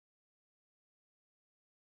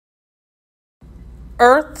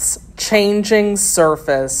Earth's changing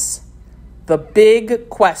surface. The big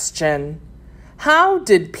question. How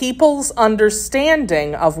did people's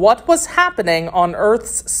understanding of what was happening on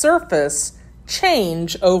Earth's surface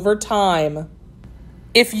change over time?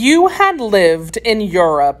 If you had lived in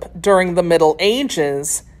Europe during the Middle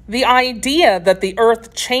Ages, the idea that the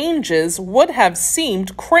Earth changes would have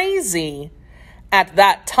seemed crazy. At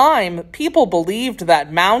that time, people believed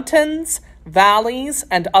that mountains, valleys,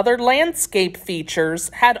 and other landscape features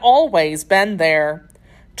had always been there.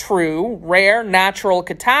 True, rare natural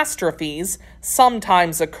catastrophes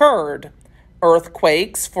sometimes occurred.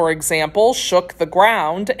 Earthquakes, for example, shook the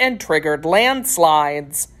ground and triggered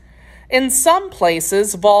landslides. In some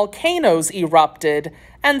places, volcanoes erupted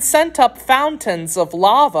and sent up fountains of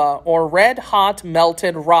lava or red-hot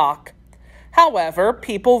melted rock. However,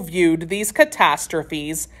 people viewed these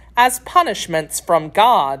catastrophes as punishments from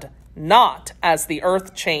God, not as the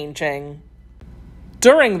earth changing.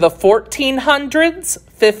 During the 1400s,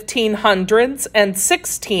 1500s, and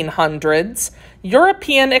 1600s,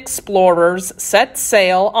 European explorers set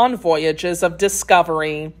sail on voyages of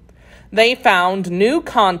discovery. They found new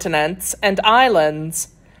continents and islands.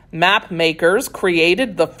 Map makers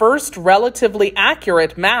created the first relatively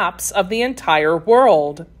accurate maps of the entire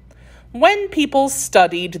world. When people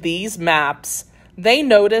studied these maps, they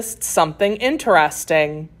noticed something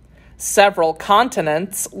interesting. Several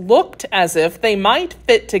continents looked as if they might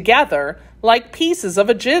fit together like pieces of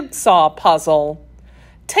a jigsaw puzzle.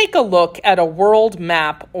 Take a look at a world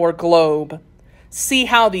map or globe. See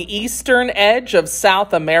how the eastern edge of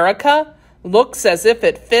South America looks as if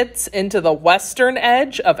it fits into the western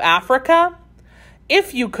edge of Africa?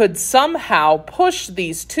 If you could somehow push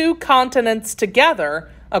these two continents together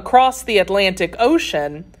across the Atlantic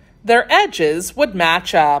Ocean, their edges would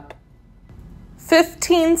match up.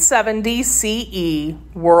 1570 CE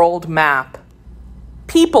World Map.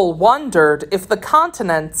 People wondered if the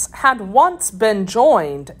continents had once been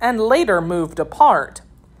joined and later moved apart.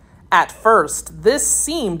 At first, this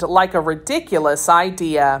seemed like a ridiculous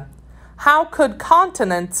idea. How could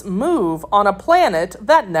continents move on a planet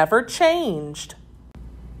that never changed?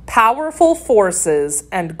 Powerful forces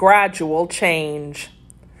and gradual change.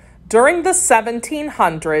 During the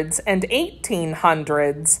 1700s and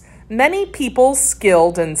 1800s, many people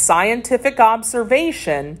skilled in scientific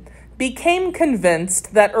observation became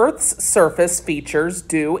convinced that Earth's surface features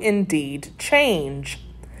do indeed change.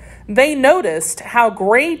 They noticed how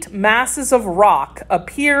great masses of rock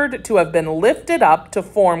appeared to have been lifted up to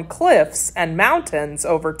form cliffs and mountains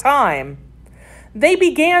over time. They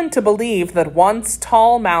began to believe that once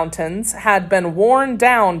tall mountains had been worn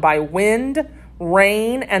down by wind,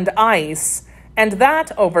 rain, and ice, and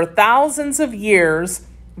that over thousands of years,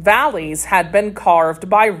 valleys had been carved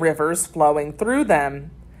by rivers flowing through them.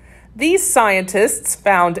 These scientists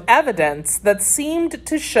found evidence that seemed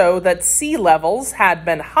to show that sea levels had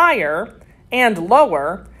been higher and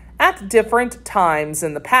lower at different times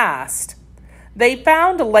in the past. They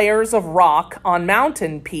found layers of rock on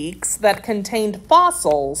mountain peaks that contained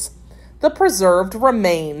fossils, the preserved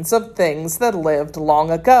remains of things that lived long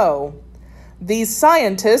ago. These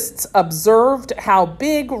scientists observed how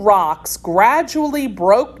big rocks gradually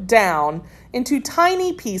broke down into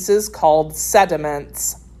tiny pieces called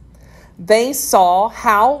sediments. They saw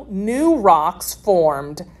how new rocks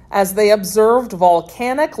formed as they observed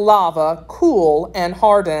volcanic lava cool and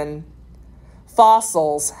harden.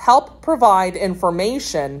 Fossils help provide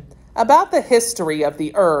information about the history of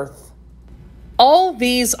the Earth. All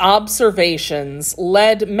these observations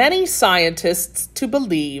led many scientists to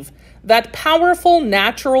believe that powerful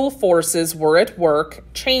natural forces were at work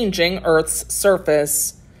changing Earth's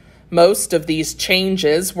surface. Most of these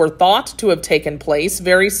changes were thought to have taken place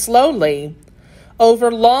very slowly.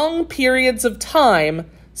 Over long periods of time,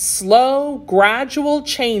 slow, gradual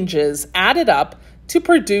changes added up to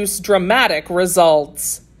produce dramatic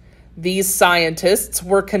results. These scientists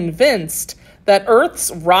were convinced that Earth's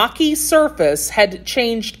rocky surface had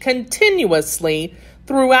changed continuously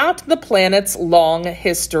throughout the planet's long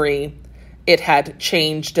history. It had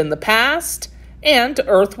changed in the past, and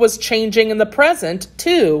Earth was changing in the present,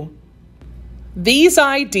 too. These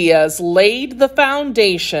ideas laid the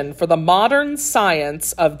foundation for the modern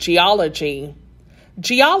science of geology.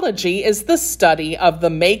 Geology is the study of the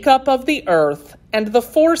makeup of the Earth and the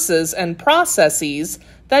forces and processes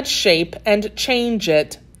that shape and change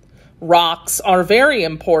it. Rocks are very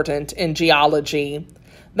important in geology.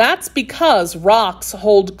 That's because rocks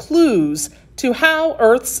hold clues to how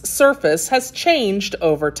Earth's surface has changed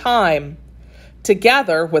over time.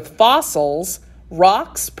 Together with fossils,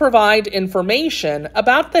 rocks provide information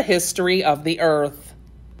about the history of the Earth.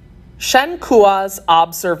 Shen Kuo's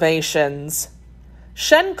observations.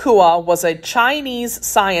 Shen Kuo was a Chinese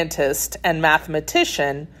scientist and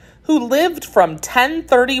mathematician who lived from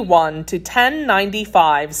 1031 to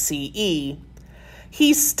 1095 CE.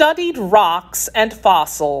 He studied rocks and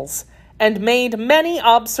fossils and made many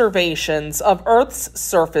observations of Earth's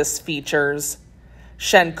surface features.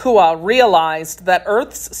 Shen Kuo realized that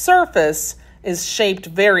Earth's surface is shaped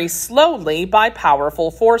very slowly by powerful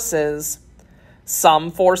forces.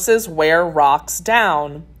 Some forces wear rocks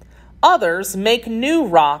down. Others make new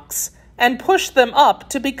rocks and push them up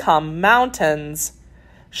to become mountains.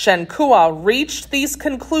 Shen Kuo reached these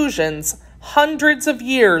conclusions hundreds of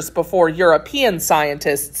years before European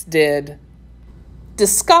scientists did.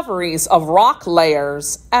 Discoveries of rock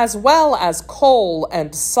layers, as well as coal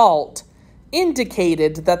and salt,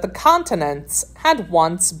 indicated that the continents had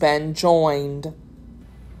once been joined.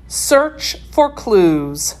 Search for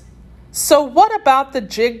clues. So what about the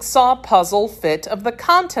jigsaw puzzle fit of the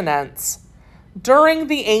continents? During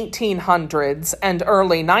the 1800s and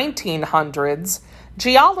early 1900s,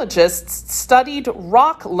 geologists studied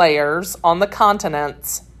rock layers on the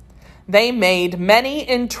continents. They made many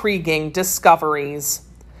intriguing discoveries.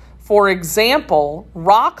 For example,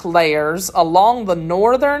 rock layers along the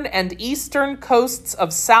northern and eastern coasts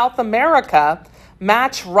of South America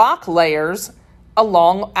match rock layers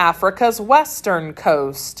along Africa's western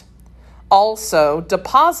coast. Also,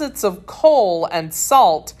 deposits of coal and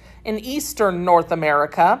salt in eastern North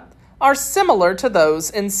America are similar to those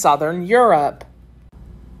in southern Europe.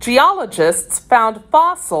 Geologists found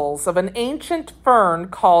fossils of an ancient fern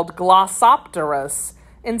called Glossopteris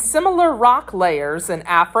in similar rock layers in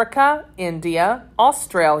Africa, India,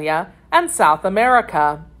 Australia, and South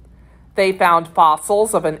America. They found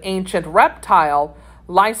fossils of an ancient reptile,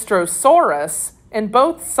 Lystrosaurus, in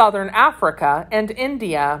both southern Africa and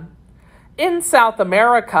India. In South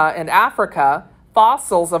America and Africa,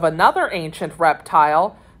 fossils of another ancient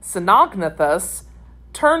reptile, Cynognathus,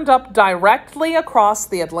 turned up directly across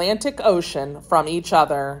the Atlantic Ocean from each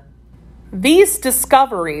other. These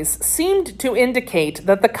discoveries seemed to indicate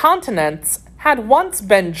that the continents had once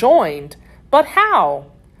been joined, but how?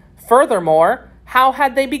 Furthermore, how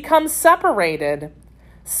had they become separated?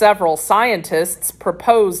 Several scientists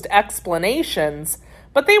proposed explanations,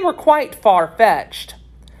 but they were quite far-fetched.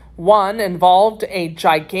 One involved a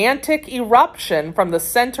gigantic eruption from the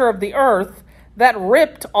center of the Earth that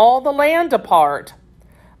ripped all the land apart.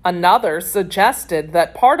 Another suggested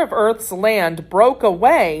that part of Earth's land broke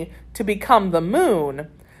away to become the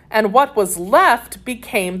moon, and what was left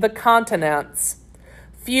became the continents.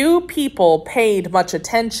 Few people paid much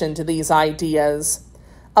attention to these ideas.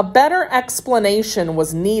 A better explanation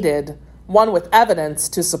was needed, one with evidence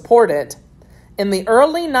to support it. In the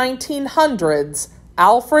early 1900s,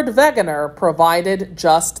 Alfred Wegener provided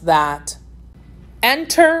just that.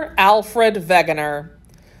 Enter Alfred Wegener.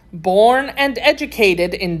 Born and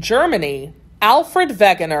educated in Germany, Alfred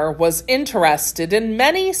Wegener was interested in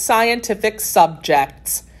many scientific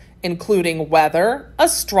subjects, including weather,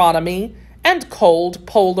 astronomy, and cold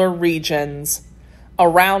polar regions.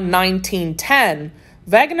 Around 1910,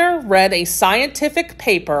 Wegener read a scientific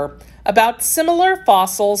paper about similar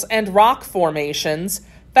fossils and rock formations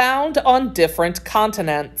found on different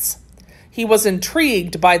continents. He was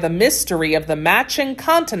intrigued by the mystery of the matching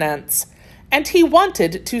continents, and he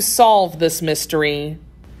wanted to solve this mystery.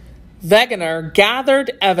 Wegener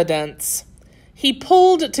gathered evidence. He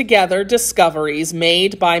pulled together discoveries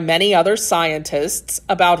made by many other scientists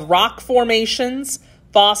about rock formations,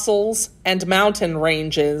 fossils, and mountain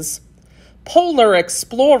ranges. Polar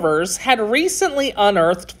explorers had recently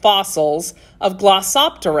unearthed fossils of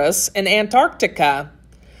Glossopteris in Antarctica.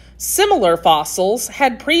 Similar fossils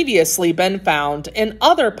had previously been found in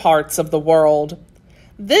other parts of the world.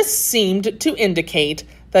 This seemed to indicate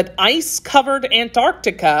that ice-covered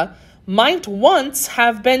Antarctica might once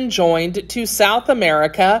have been joined to South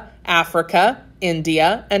America, Africa,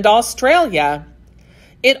 India, and Australia.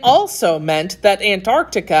 It also meant that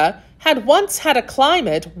Antarctica had once had a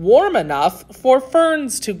climate warm enough for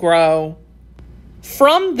ferns to grow.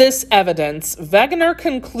 From this evidence, Wegener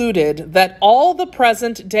concluded that all the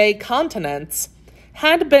present-day continents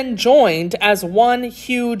had been joined as one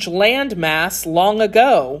huge landmass long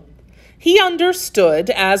ago. He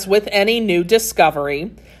understood, as with any new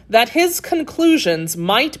discovery, that his conclusions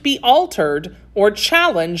might be altered or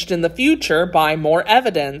challenged in the future by more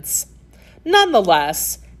evidence.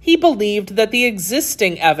 Nonetheless, he believed that the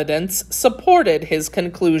existing evidence supported his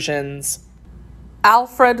conclusions.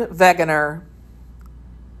 Alfred Wegener.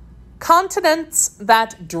 Continents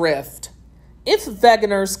that drift. If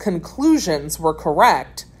Wegener's conclusions were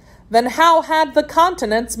correct, Then how had the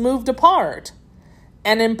continents moved apart?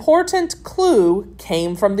 An important clue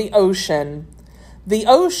came from the ocean. The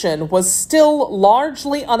ocean was still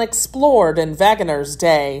largely unexplored in Wegener's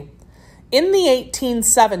day. In the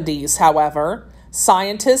 1870s, however,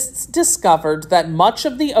 scientists discovered that much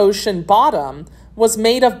of the ocean bottom was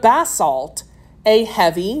made of basalt, a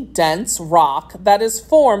heavy, dense rock that is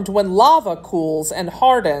formed when lava cools and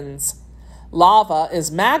hardens. Lava is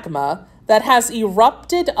magma that has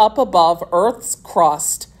erupted up above Earth's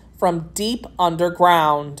crust from deep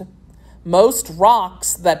underground. Most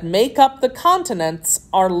rocks that make up the continents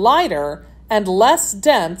are lighter and less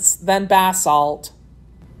dense than basalt.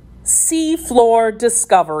 Seafloor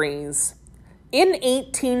discoveries. In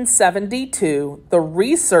 1872, the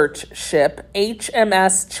research ship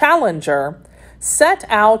HMS Challenger set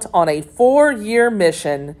out on a 4-year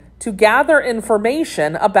mission to gather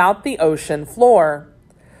information about the ocean floor.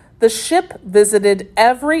 The ship visited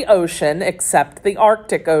every ocean except the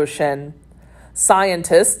Arctic Ocean.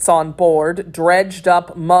 Scientists on board dredged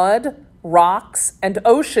up mud, rocks, and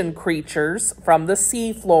ocean creatures from the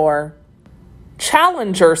seafloor.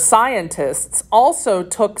 Challenger scientists also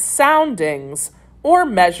took soundings, or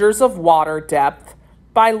measures of water depth,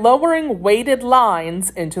 by lowering weighted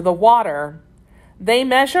lines into the water. They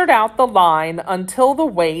measured out the line until the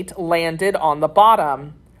weight landed on the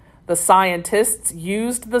bottom. The scientists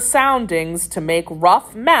used the soundings to make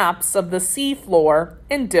rough maps of the seafloor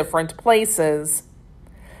in different places.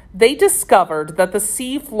 They discovered that the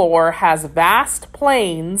seafloor has vast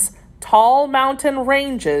plains, tall mountain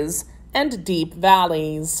ranges, and deep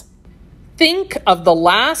valleys. Think of the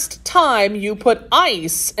last time you put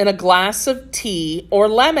ice in a glass of tea or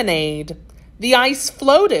lemonade. The ice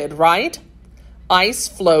floated, right? Ice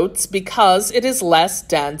floats because it is less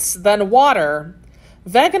dense than water.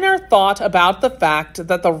 Wegener thought about the fact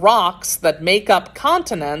that the rocks that make up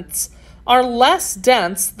continents are less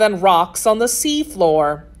dense than rocks on the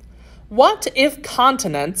seafloor. What if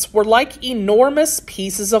continents were like enormous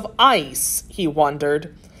pieces of ice, he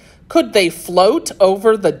wondered. Could they float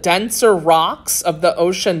over the denser rocks of the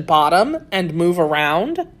ocean bottom and move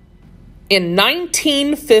around? In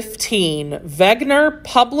 1915, Wegener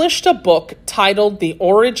published a book titled The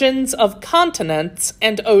Origins of Continents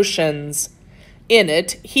and Oceans. In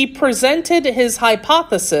it, he presented his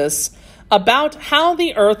hypothesis about how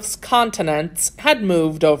the Earth's continents had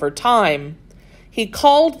moved over time. He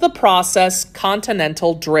called the process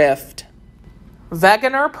continental drift.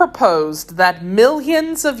 Wegener proposed that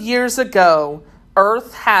millions of years ago,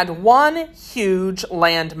 Earth had one huge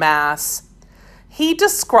landmass. He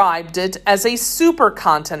described it as a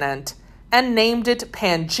supercontinent and named it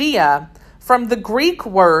Pangaea, from the Greek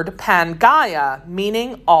word Pangaea,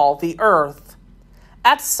 meaning all the earth.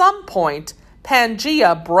 At some point,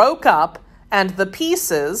 Pangaea broke up and the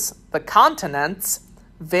pieces, the continents,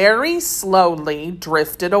 very slowly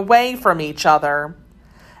drifted away from each other.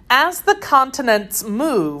 As the continents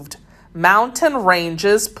moved, mountain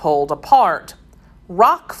ranges pulled apart.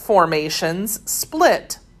 Rock formations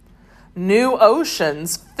split. New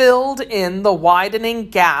oceans filled in the widening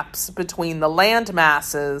gaps between the land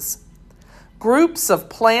masses. Groups of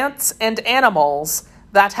plants and animals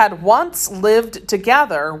that had once lived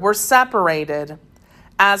together were separated.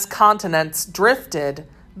 As continents drifted,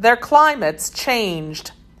 their climates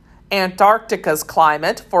changed. Antarctica's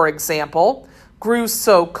climate, for example, grew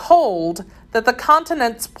so cold that the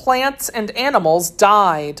continent's plants and animals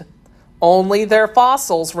died. Only their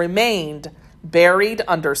fossils remained, buried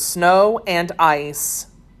under snow and ice.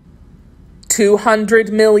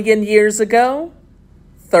 200 million years ago?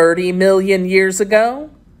 30 million years ago?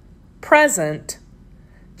 Present.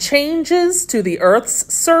 Changes to the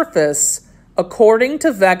Earth's surface according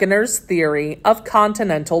to Wegener's theory of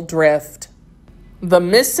continental drift. The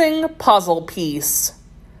missing puzzle piece.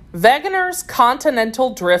 Wegener's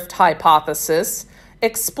continental drift hypothesis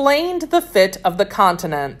explained the fit of the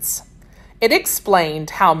continents. It explained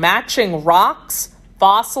how matching rocks,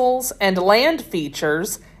 fossils, and land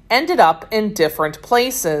features ended up in different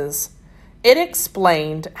places. It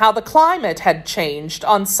explained how the climate had changed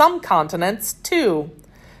on some continents, too.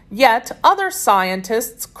 Yet other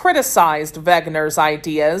scientists criticized Wegener's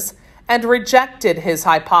ideas and rejected his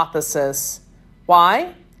hypothesis.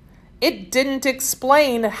 Why? It didn't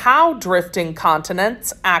explain how drifting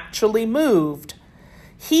continents actually moved.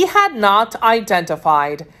 He had not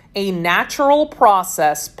identified a natural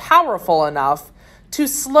process powerful enough to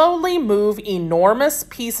slowly move enormous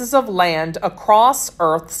pieces of land across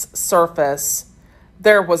Earth's surface.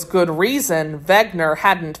 There was good reason Wegener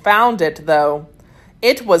hadn't found it, though.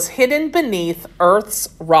 It was hidden beneath Earth's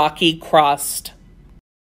rocky crust.